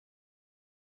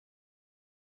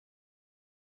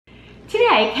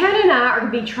Today, Kevin and I are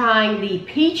going to be trying the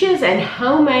peaches and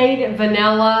homemade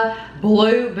vanilla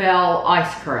bluebell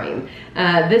ice cream.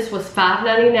 This was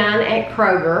 $5.99 at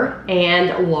Kroger,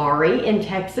 and Laurie in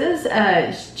Texas,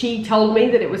 she told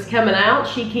me that it was coming out.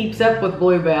 She keeps up with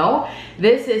bluebell.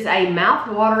 This is a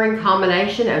mouth-watering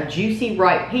combination of juicy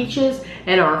ripe peaches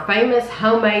and our famous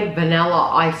homemade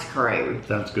vanilla ice cream.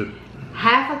 Sounds good.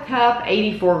 Half a cup,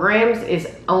 84 grams, is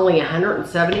only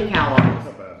 170 calories.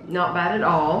 Not bad at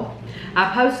all.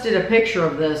 I posted a picture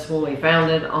of this when we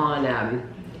found it on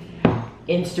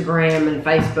Instagram and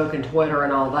Facebook and Twitter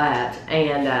and all that,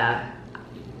 and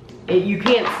you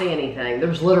can't see anything.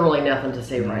 There's literally nothing to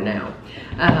see right now.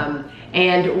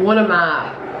 And one of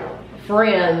my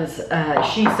friends,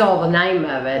 she saw the name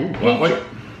of it. Wait.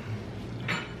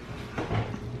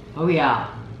 Oh yeah,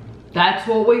 that's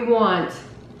what we want.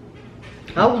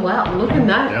 Oh wow, look at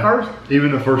that. Yeah. First,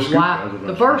 even the first scoop. Wow,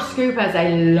 the first scoop has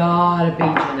a lot of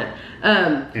peach in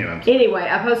it. Anyway,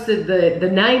 I posted the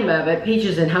name of it,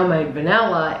 Peaches and Homemade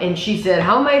Vanilla, and she said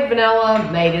homemade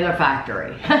vanilla made in a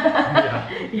factory. Yeah,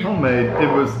 homemade. It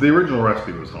was, the original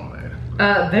recipe was homemade.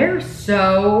 There's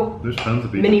tons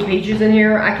of peaches. many peaches in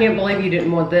here. I can't believe you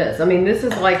didn't want this. I mean, this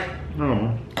is like,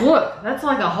 Oh. look, that's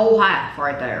like a whole half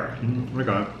right there. I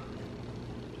got it.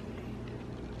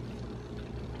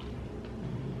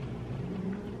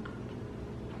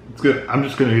 It's good. I'm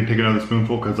just gonna take another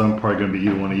spoonful because I'm probably gonna be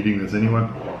the one eating this anyway.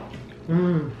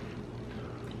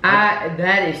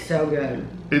 That is so good.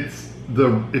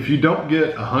 If you don't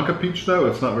get a hunk of peach though,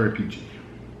 it's not very peachy.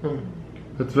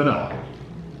 It's vanilla.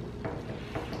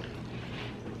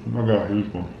 Oh god, here's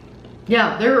one.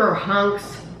 Yeah, there are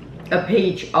hunks of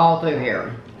peach all through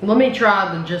here. Let me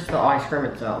try just the ice cream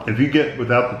itself. If you get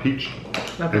without the peach,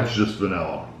 Okay. it's just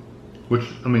vanilla. Which,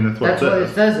 I mean, that's what That's it what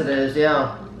says. it says it is,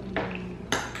 yeah.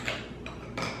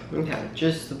 Okay,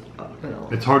 just the vanilla.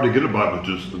 It's hard to get a bite with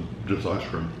just ice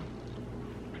cream.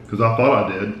 Because I thought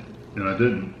I did, and I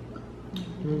didn't.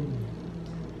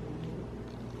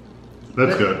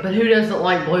 That's good. But who doesn't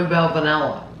like bluebell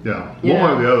vanilla? Yeah, Yeah.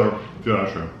 one way or the other, good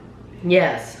ice cream.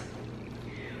 Yes.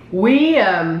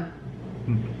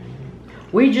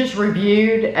 We just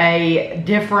reviewed a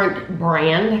different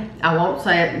brand. I won't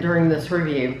say it during this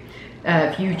review.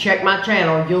 If you check my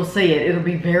channel, you'll see it. It'll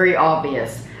be very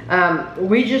obvious.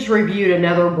 We just reviewed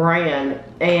another brand,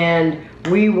 and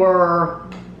we were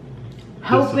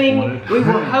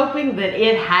hoping that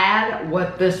it had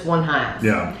what this one has.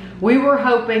 Yeah. We were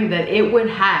hoping that it would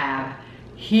have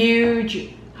huge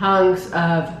hunks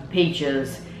of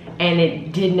peaches, and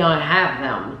it did not have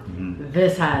them.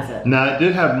 This has it. Now, it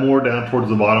did have more down towards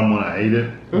the bottom when I ate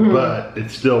it, but it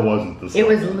still wasn't the same. It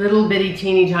was little bitty,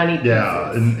 teeny tiny pieces.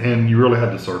 Yeah, and you really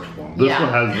had to search for them. This Yeah.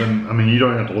 one has them, I mean, you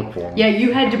don't have to look for them. Yeah,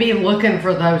 you had to be looking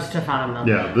for those to find them.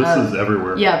 Yeah, this is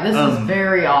everywhere. Yeah, this is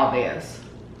very obvious.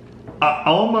 I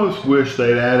almost wish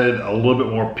they'd added a little bit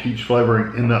more peach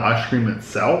flavoring in the ice cream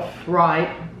itself. Right.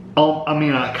 I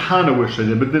mean, I kind of wish they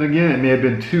did, but then again, it may have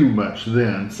been too much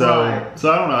then. So, Right.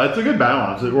 so I don't know. It's a good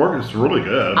balance. It works. It's really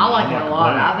good. I like I'm it not a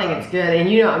lot. I complaining think about it's good. And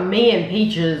you know, me and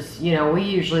peaches, you know, we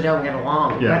usually don't get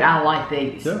along, Yeah. but I like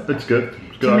these. it. Yeah, it's good.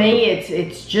 It's good To ice me, cream.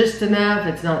 it's just enough.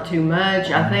 It's not too much.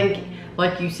 I think,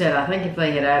 like you said, I think if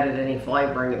they had added any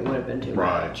flavoring, it would have been too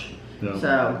Right. much.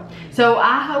 Yeah. So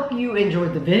I hope you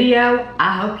enjoyed the video.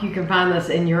 I hope you can find this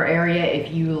in your area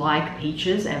if you like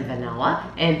peaches and vanilla.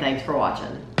 And thanks for watching.